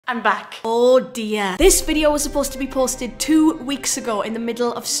I'm back. Oh dear. This video was supposed to be posted 2 weeks ago in the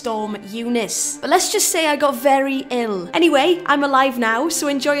middle of Storm Eunice. But let's just say I got very ill. Anyway, I'm alive now, so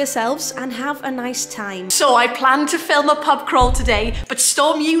enjoy yourselves and have a nice time. So I planned to film a pub crawl today, but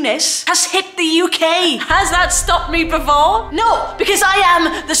Storm Eunice has hit the UK. Has that stopped me before? No, because I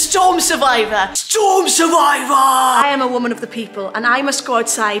am the storm survivor. Storm survivor! I am a woman of the people, and I must go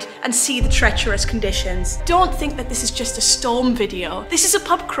outside and see the treacherous conditions. Don't think that this is just a storm video. This is a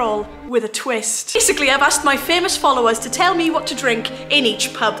pub crawl with a twist. Basically, I've asked my famous followers to tell me what to drink in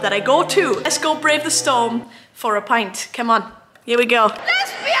each pub that I go to. Let's go brave the storm for a pint. Come on, here we go.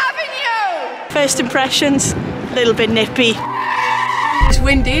 Let's be having you! First impressions, a little bit nippy. It's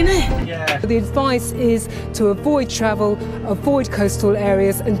windy, isn't it? Yeah. The advice is to avoid travel, avoid coastal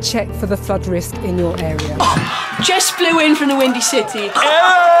areas and check for the flood risk in your area. Oh, just flew in from the Windy City. Stone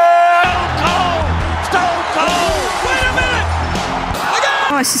cold! Wait a minute!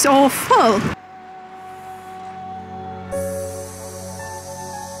 Oh, this is awful.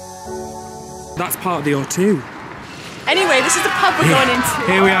 That's part of the O2. Anyway, this is the pub we're going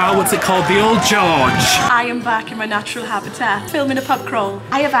into. Here we are, what's it called? The Old George. I am back in my natural habitat, filming a pub crawl.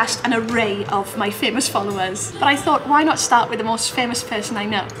 I have asked an array of my famous followers, but I thought, why not start with the most famous person I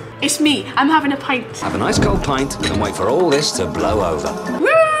know? It's me. I'm having a pint. Have a nice cold pint and wait for all this to blow over.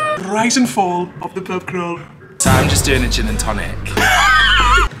 Woo! Rise and fall of the pub crawl. So I'm just doing a gin and tonic.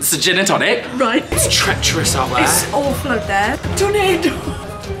 It's a gin and tonic. Right. It's treacherous out there. It's awful out there. Tornado.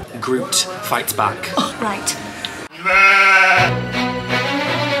 Groot fights back. Oh, right.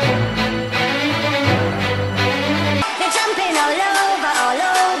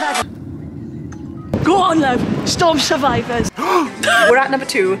 Go on, love. Storm survivors. We're at number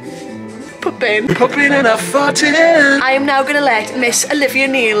 2. Pupping. Pupping and a farting. I am now going to let Miss Olivia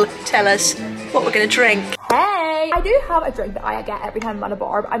Neal tell us what we're going to drink. Hey! I do have a drink that I get every time I'm at a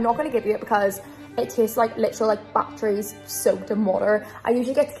bar, but I'm not going to give you it because it tastes like literal batteries soaked in water. I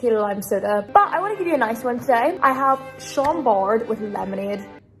usually get tequila lime soda, but I want to give you a nice one today. I have Chambord with lemonade.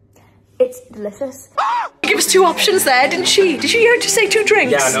 It's delicious. Give us 2 options there, didn't she? Did you hear her just say 2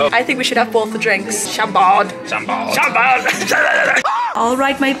 drinks? Yeah, I know. I think we should have both the drinks. Chambord. Chambord. Chambord. All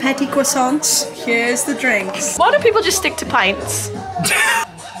right, my petty croissants. Here's the drinks. Why don't people just stick to pints?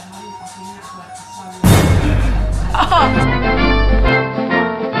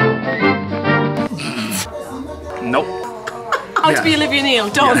 Nope. How to be Olivia Neal,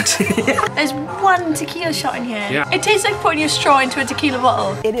 don't. Yeah. There's 1 tequila shot in here. Yeah. It tastes like putting your straw into a tequila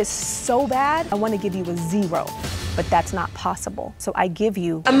bottle. It is so bad, I want to give you a 0, but that's not possible. So I give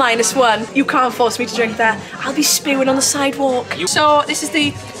you a -1. You can't force me to drink that. I'll be spewing on the sidewalk. So this is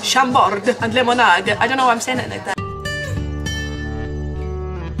the Chambord and Lemonade. I don't know why I'm saying it like that.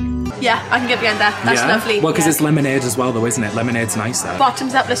 Yeah, I can get behind that. That's lovely. Well, because it's lemonade as well, though, isn't it? Lemonade's nicer.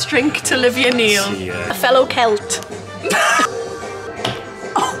 Bottoms up, let's drink to Olivia Neal. Yeah. A fellow Celt.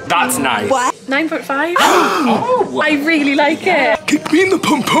 That's nice. What? 9.5? Oh, I really like it. Kick me in the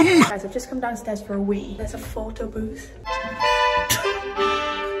pum-pum. Guys, I've just come downstairs for a wee. There's a photo booth.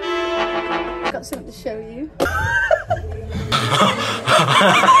 I've got something to show you.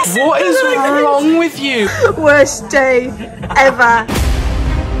 What is wrong with you? Worst day ever.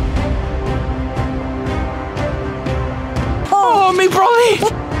 Oh, me brolly!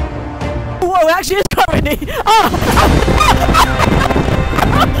 Whoa, actually it's currently.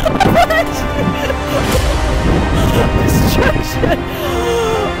 Destruction.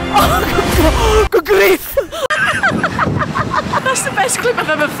 Oh, good grief. That's the best clip I've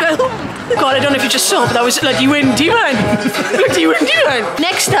ever filmed. God, I don't know if you just saw, but that was bloody windy, man. Bloody windy, man.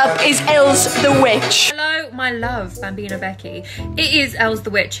 Next up is Els the Witch. Hello, my love, BambinoBecky. It is Els the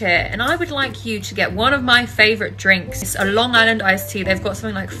Witch here, and I would like you to get one of my favourite drinks. It's a Long Island iced tea. They've got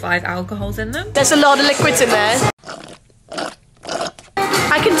something like 5 alcohols in them. There's a lot of liquids in there.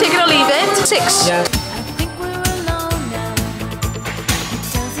 I can take it or leave it. 6. Yeah.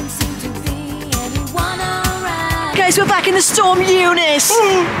 Guys, we're back in the Storm Eunice.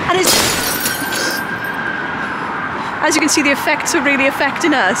 And it's... As you can see, the effects are really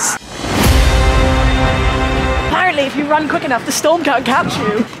affecting us. Apparently, if you run quick enough, the storm can't catch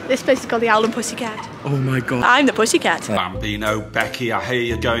you. This place is called the Owl and Pussycat. Oh my God. I'm the Pussycat. BambinoBecky, I hear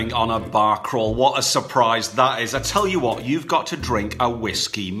you're going on a bar crawl. What a surprise that is. I tell you what, you've got to drink a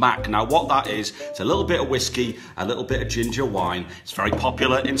whiskey mac. Now what that is, it's a little bit of whiskey, a little bit of ginger wine. It's very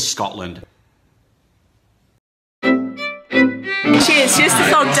popular in Scotland. Cheers, cheers to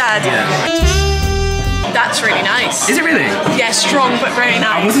Fog Dad. Yeah. That's really nice. Is it really? Yeah, strong but very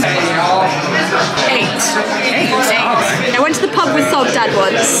nice. I wasn't. 8. I went to the pub with Thog Dad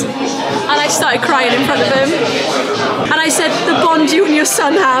once and I started crying in front of him. And I said, the bond you and your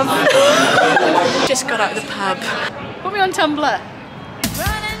son have. Just got out of the pub. Put me on Tumblr.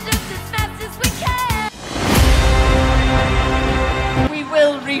 We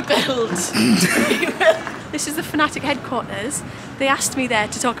will rebuild. We will. This is the Fnatic headquarters. They asked me there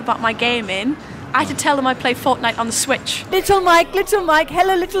to talk about my gaming. I had to tell them I play Fortnite on the Switch. Little Mike,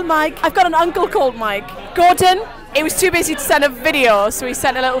 hello little Mike. I've got an uncle called Mike. Gordon, he was too busy to send a video, so he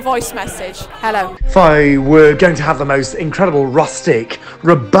sent a little voice message. Hello. If I were going to have the most incredible, rustic,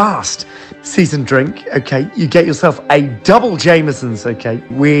 robust seasoned drink, okay, you get yourself a double Jameson's, okay,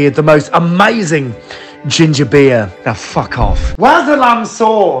 with the most amazing ginger beer. Now fuck off. Where's the lamb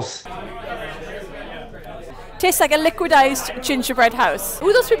sauce? Tastes like a liquidized gingerbread house. Who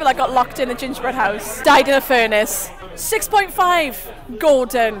are those people that got locked in a gingerbread house? Died in a furnace. 6.5.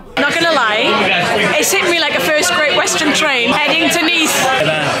 Gordon. Not gonna lie, it's hit me like a first Great Western train heading to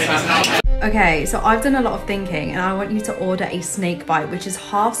Nice. Okay, so I've done a lot of thinking and I want you to order a snake bite, which is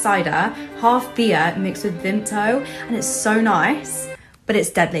half cider, half beer mixed with Vimto, and it's so nice, but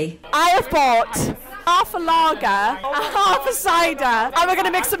it's deadly. I have bought half a lager and half a cider, and we're gonna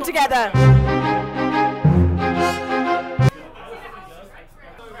mix them together.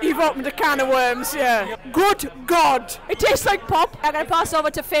 You've opened a can of worms, yeah. Good God! It tastes like pop. I'm gonna pass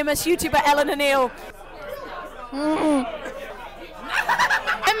over to famous YouTuber Ellen O'Neill.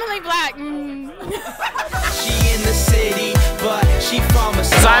 Emily Black. She in the city, but she from a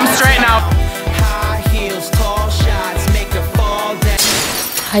So I'm straight now. High heels, tall shots, make her fall down.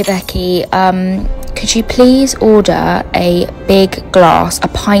 Hi Becky, could you please order a big glass, a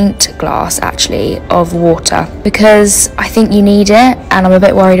pint glass actually, of water? Because I think you need it and I'm a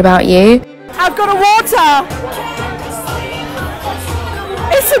bit worried about you. I've got a water!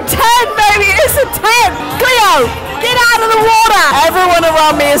 It's a 10, baby! It's a 10! Cleo! Get out of the water! Everyone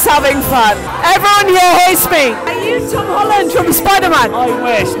around me is having fun. Everyone here hates me. Are you Tom Holland from Spider-Man? I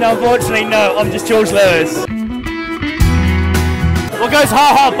wish. No, unfortunately, no. I'm just George Lewis. What goes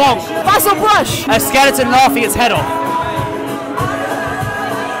ha ha bonk? Basil Brush! A skeleton laughing its head off.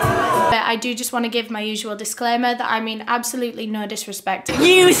 But I do just want to give my usual disclaimer that I mean absolutely no disrespect.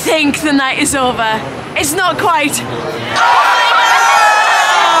 You think the night is over. It's not quite.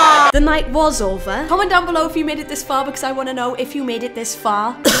 The night was over. Comment down below if you made it this far because I want to know if you made it this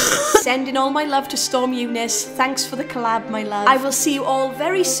far. Sending all my love to Storm Eunice. Thanks for the collab, my love. I will see you all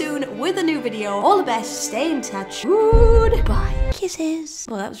very soon with a new video. All the best. Stay in touch. Goodbye. Kisses.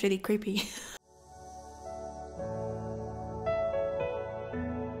 Oh, that was really creepy.